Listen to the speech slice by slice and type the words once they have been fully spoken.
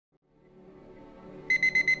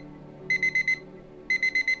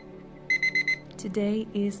Today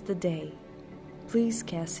is the day. Please,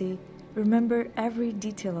 Cassie, remember every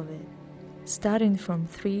detail of it. Starting from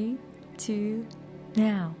 3, 2,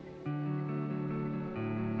 now.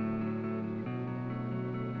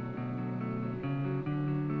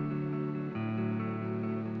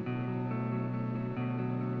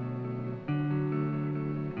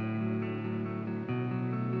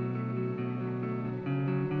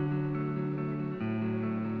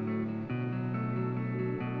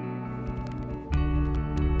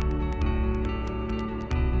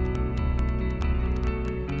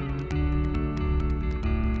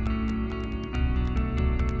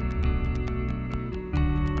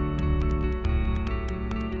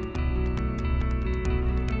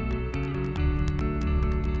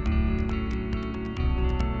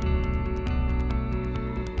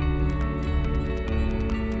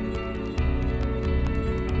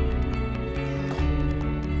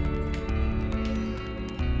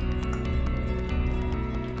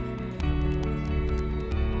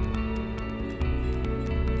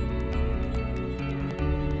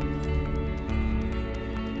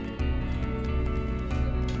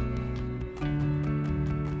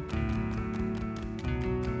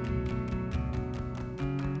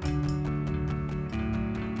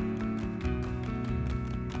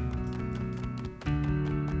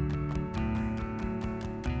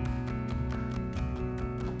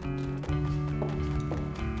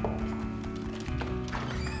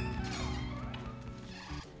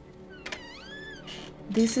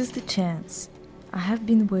 This is the chance. I have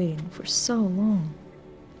been waiting for so long.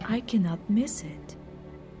 I cannot miss it.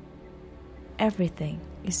 Everything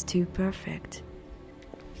is too perfect.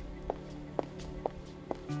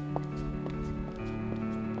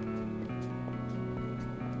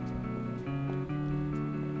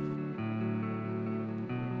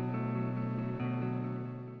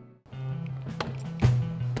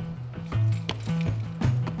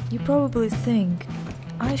 You probably think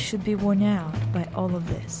I should be worn out by all of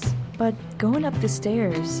this, but going up the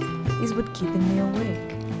stairs is what keeping me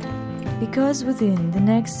awake. Because within the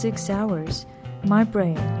next 6 hours, my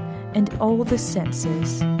brain and all the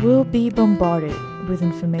senses will be bombarded with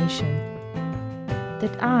information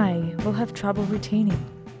that I will have trouble retaining.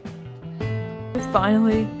 We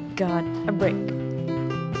finally got a break.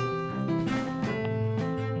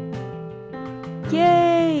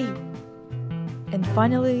 Yay! And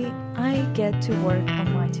finally, I get to work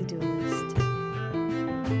on my to-do list.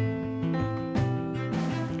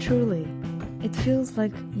 Truly, it feels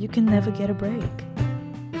like you can never get a break.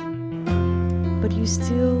 But you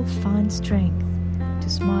still find strength to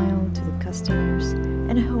smile to the customers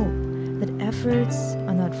and hope that efforts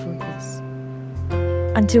are not fruitless.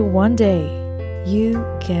 Until one day, you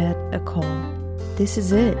get a call. This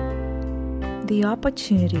is it. The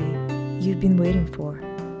opportunity you've been waiting for.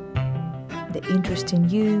 The interest in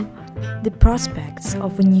you, the prospects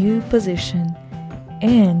of a new position,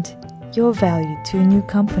 and your value to a new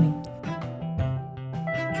company.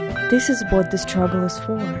 This is what the struggle is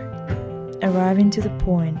for, arriving to the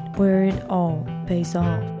point where it all pays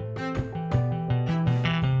off.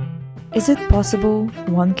 Is it possible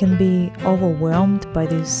one can be overwhelmed by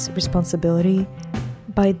this responsibility,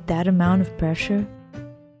 by that amount of pressure?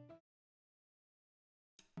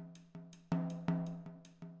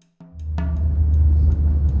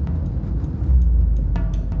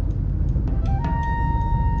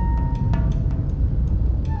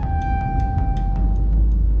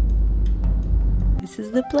 This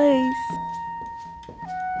is the place.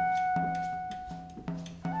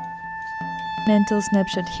 Mental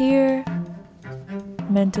snapshot here,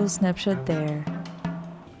 mental snapshot there.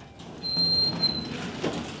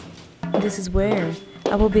 This is where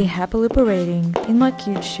I will be happily parading in my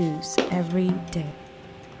cute shoes every day.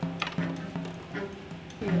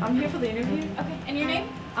 I'm here for the interview. Okay, and your name?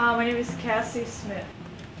 My name is Cassie Smith.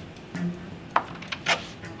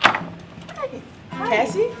 Hi.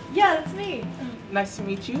 Cassie? Yeah, that's me. Nice to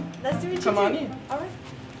meet you. Nice to meet you Come too. on in. All right.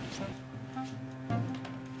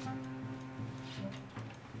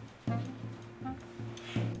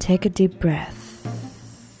 Take a deep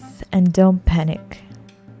breath and don't panic.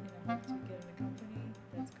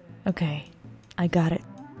 Okay, I got it.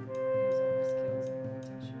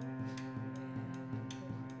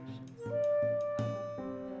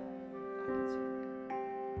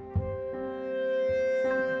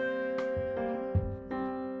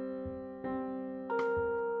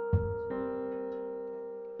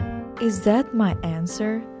 Is that my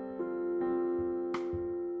answer?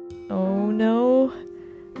 Oh no.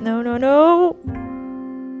 No, no, no.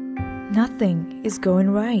 Nothing is going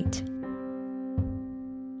right.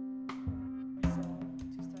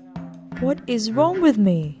 What is wrong with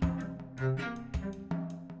me?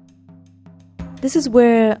 This is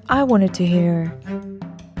where I wanted to hear.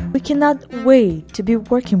 We cannot wait to be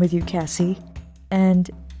working with you, Cassie. And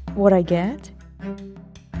what I get?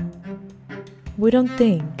 We don't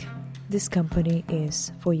think this company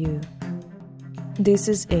is for you. This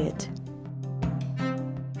is it.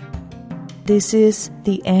 This is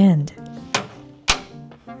the end.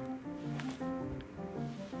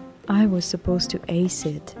 I was supposed to ace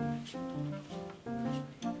it.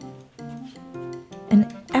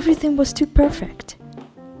 And everything was too perfect.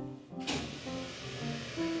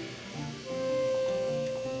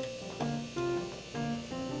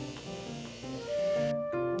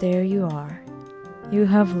 There you are. You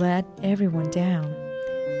have let everyone down.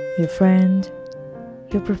 Your friend,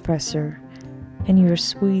 your professor, and your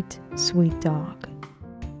sweet, sweet dog.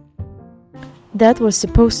 That was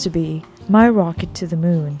supposed to be my rocket to the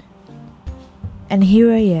moon. And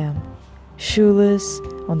here I am, shoeless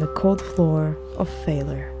on the cold floor of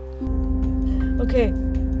failure. Okay.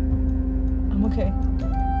 I'm okay.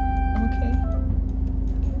 I'm okay.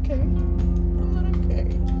 Okay. I'm not okay.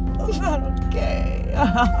 I'm not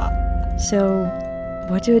okay. So,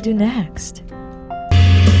 what do I do next?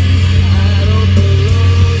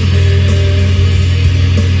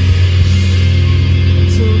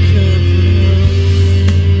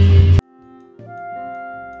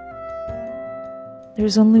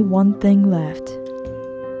 There's only one thing left.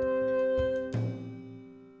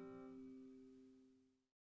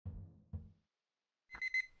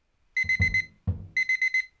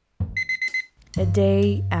 A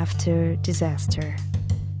day after disaster.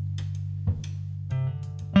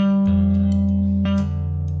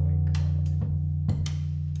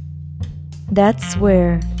 That's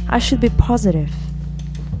where I should be positive.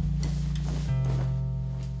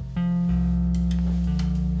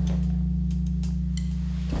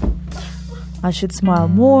 I should smile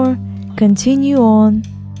more, continue on,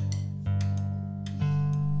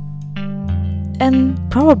 and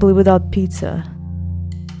probably without pizza.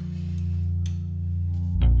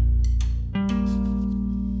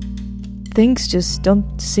 Things just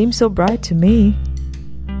don't seem so bright to me.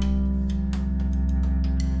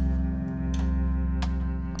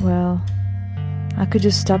 Well, I could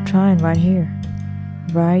just stop trying right here,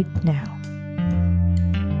 right now.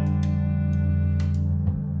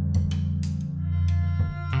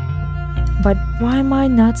 But why am I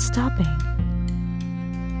not stopping?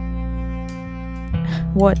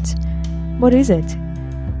 What is it?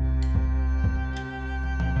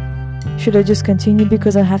 Should I just continue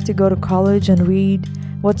because I have to go to college and read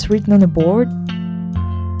what's written on the board?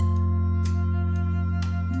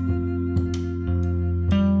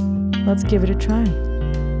 Let's give it a try.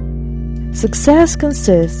 Success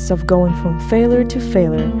consists of going from failure to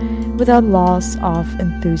failure without loss of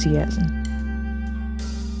enthusiasm.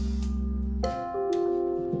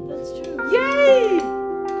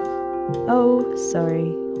 Oh,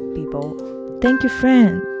 sorry, people. Thank you,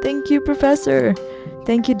 friend. Thank you, professor.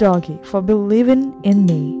 Thank you, doggy, for believing in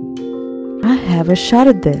me. I have a shot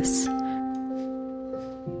at this.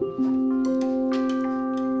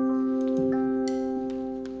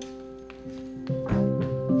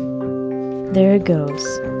 There it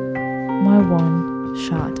goes. My one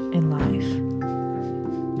shot in life.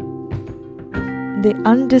 The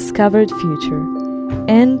undiscovered future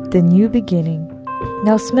and the new beginning,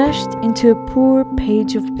 now smashed into a poor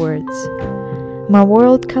page of words. My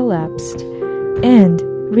world collapsed and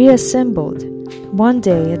reassembled. One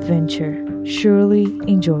day adventure, surely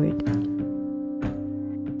enjoyed.